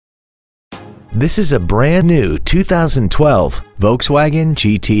This is a brand new 2012 Volkswagen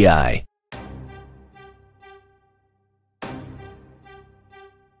GTI.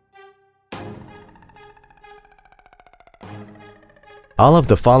 All of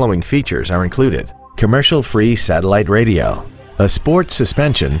the following features are included: commercial-free satellite radio, a sport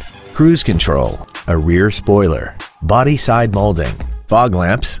suspension, cruise control, a rear spoiler, body side molding, fog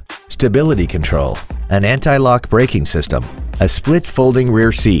lamps, stability control, an anti-lock braking system, a split folding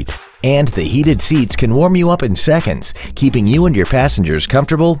rear seat, and the heated seats can warm you up in seconds, keeping you and your passengers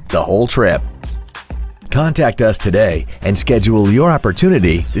comfortable the whole trip. Contact us today and schedule your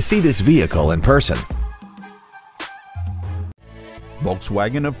opportunity to see this vehicle in person.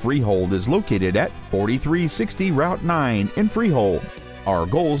 Volkswagen of Freehold is located at 4360 Route 9 in Freehold. Our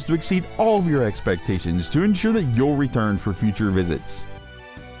goal is to exceed all of your expectations to ensure that you'll return for future visits.